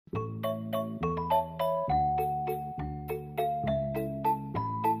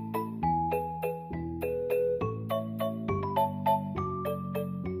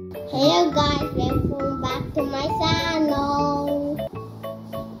Hello guys, welcome back to my channel.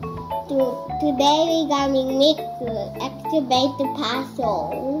 Today we're gonna make the excavator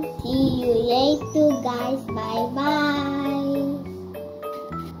puzzle. See you later guys, bye bye.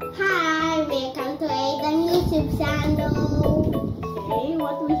 Hi, welcome to Aidan YouTube channel. Okay,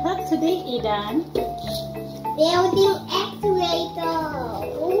 what we have today, Aidan? Building excavator.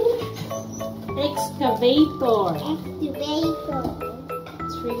 Excavator. Excavator.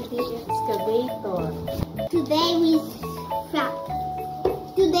 3D excavator. Today we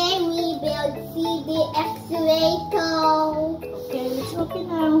build 3D excavator. Okay, let's open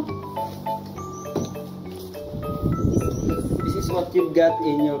now. This is what you've got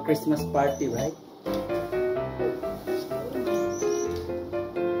in your Christmas party, right?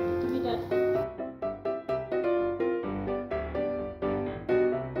 Give me that.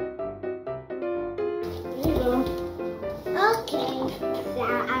 There you go. Okay.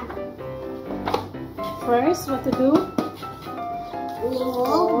 First, what to do?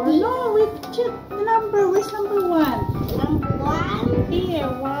 Remove No, we check the number. Where's number 1? number 1. Here,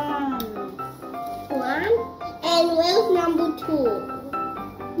 1. And where's number 2?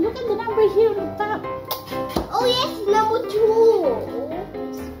 Look at the number here on the top. Oh yes, number 2.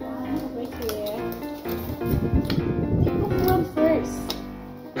 There's 1 over here. Think of 1 first.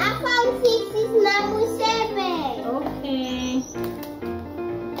 I found 6 is number 7. Okay.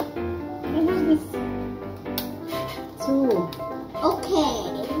 I have this 2. Okay.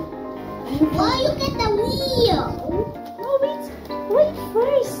 Why you get the wheel? No, wait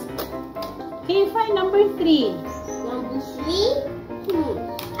first. Can you find number 3? Number 3?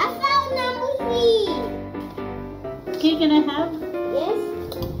 I found number 3. Okay, can I have? Yes.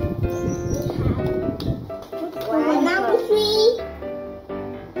 What's the One number first? 3.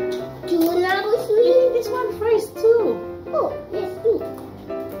 2 number You 3. need this one first too. Oh, yes, 2.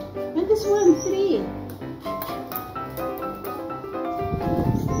 And this one 3.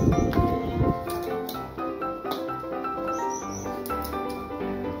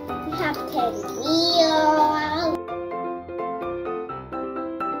 We have 10 wheels.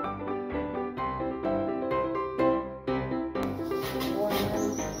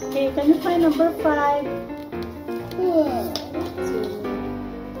 Okay, can you find number 5?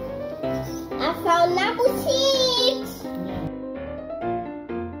 I found number 6.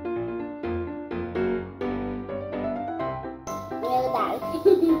 Well done.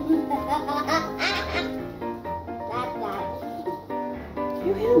 That's done.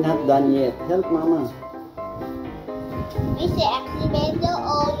 You help Not me. done yet. Help Mama. Is the excavator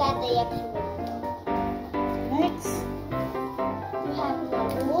or not the excavator? Next. We have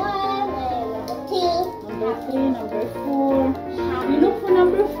number 1 and number 2. Number 3, number 4. You look for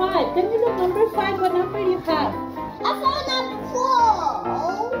number 5. Can you look number 5? What number you have? I found number 4.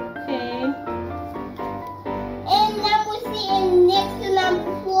 Okay. And number 3 and next to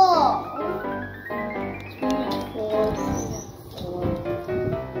number 4. 3 and 4. 3 and 4.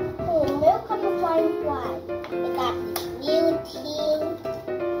 Oh, where can you find 1? We got new thing.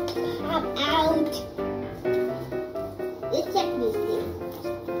 Come out. Let's check this thing.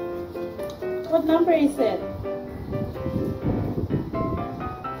 What number is it?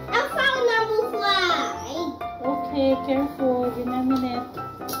 I found number 5. Okay, careful. Give me a minute.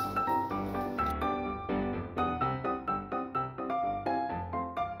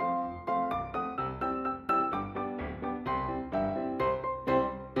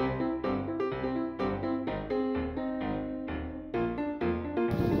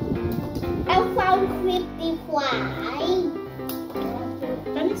 I found 55.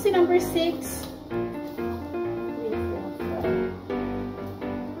 Can you see number 6? 3, 4, 5.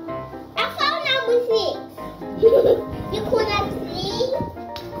 I found number 6. You couldn't see?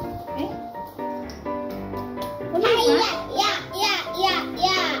 Okay. What is that? Yeah.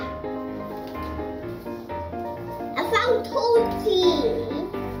 I found 20.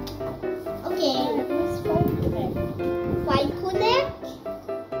 Okay, Let's find the next. 5 connect.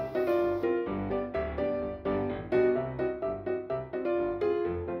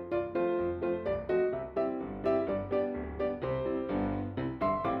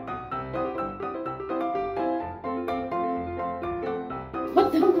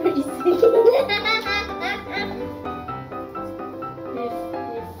 What number is it?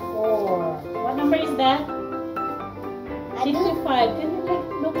 54. What number is that? I do. 55. Can you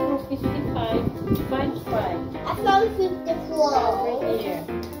look for 55? 55. I found 54. Right here.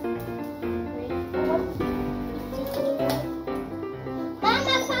 Mom, I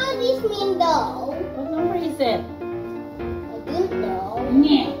found this window. What number is it? I don't know.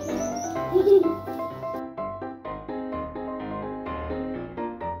 Yes.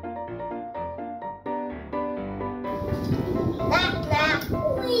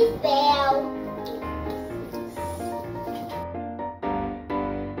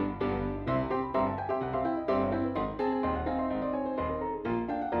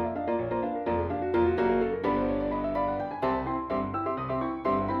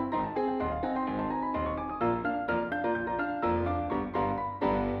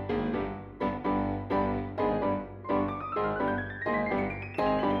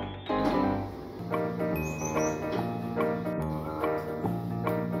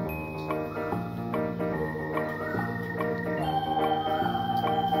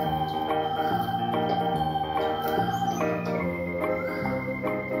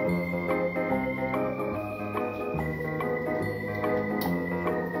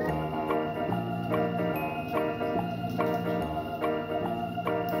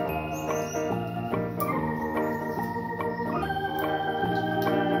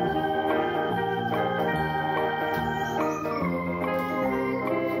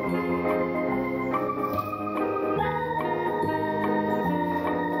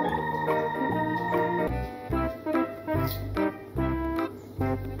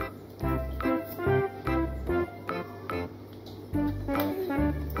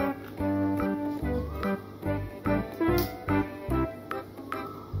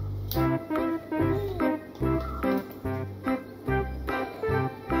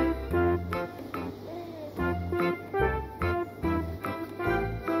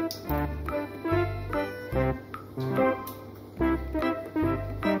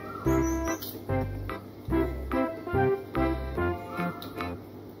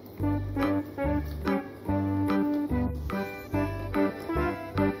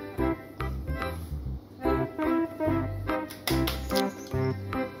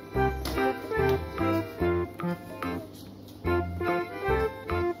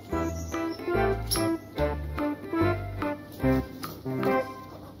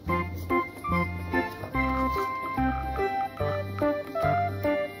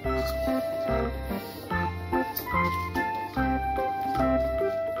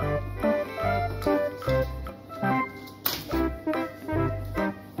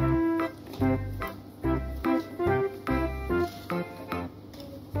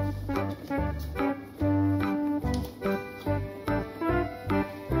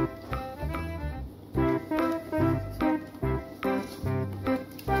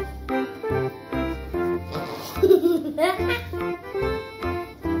 We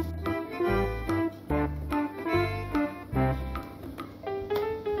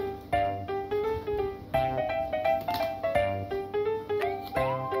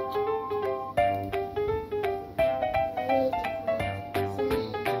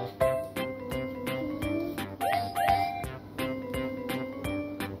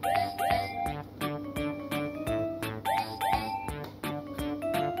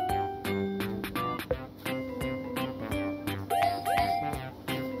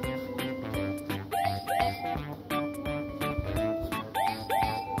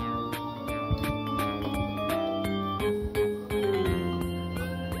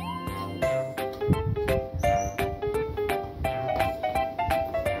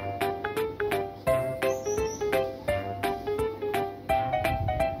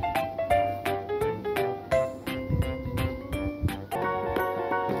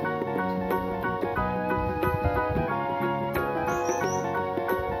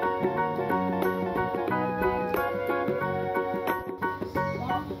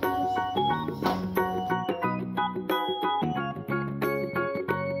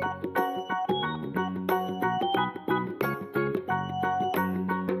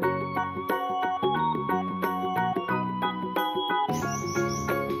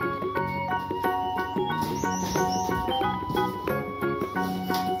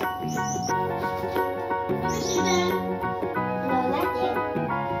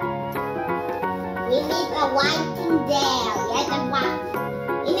need a walking down. Yes, a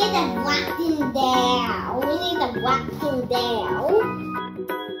walk. We need a walking down. We need a walking down.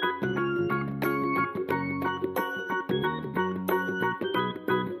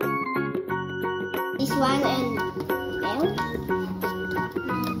 This one and down.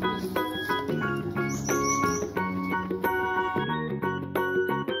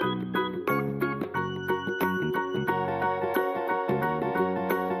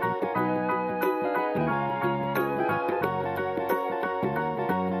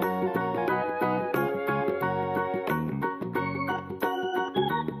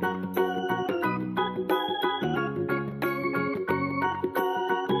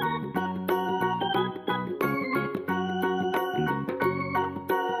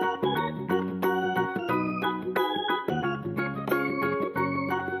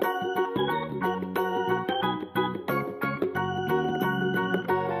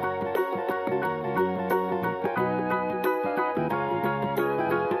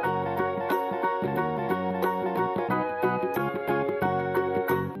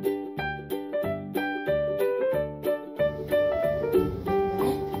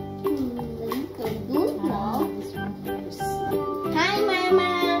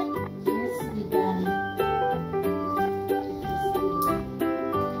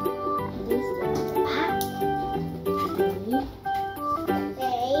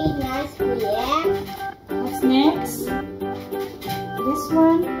 What's next? This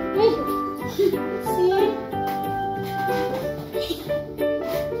one. Hey, see?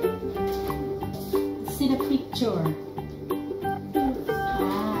 See the picture.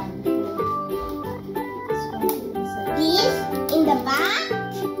 This in the back.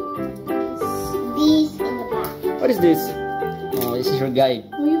 This in the back. What is this? Oh, this is your guide.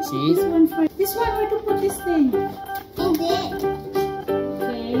 Oh, you See? put this one first. This one, where to put this thing? In there.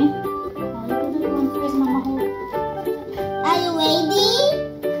 Okay. Oh, you put that one first, Mama Hope. Are you ready?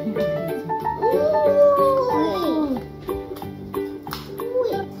 Ooh.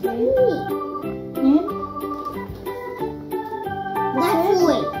 In? That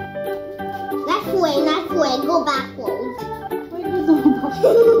way. That way, that way. Go backwards. Wait, you don't go.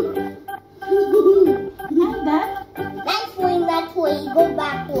 Like that? That way, that way. Go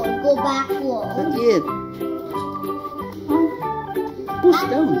backward. Go backward. Not yet. Push That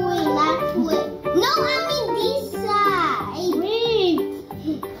down. way, that way. No, I mean this side. Wait.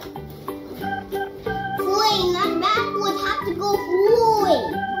 Way, not backward. Have to go forward.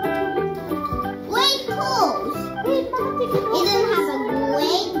 Way close. Wait, Mama, take it It off. doesn't have a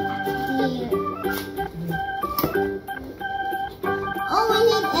way here. Oh, we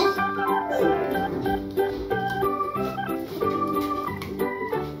need a...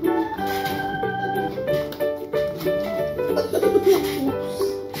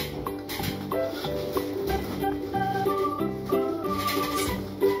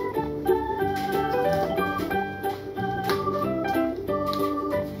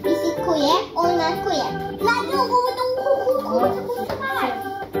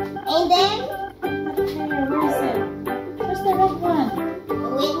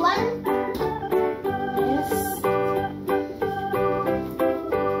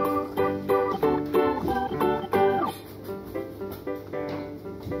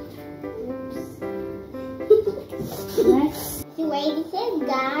 That's it,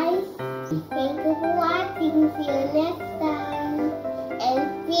 guys. Thank you for watching. See you next time. And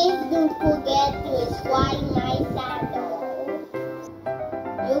please don't forget to swipe my channel.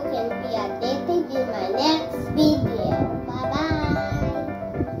 You can be updated in my next video. Bye-bye.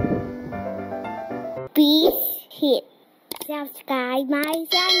 Please hit subscribe my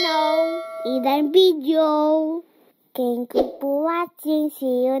channel in the video. Thank you for watching.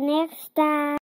 See you next time.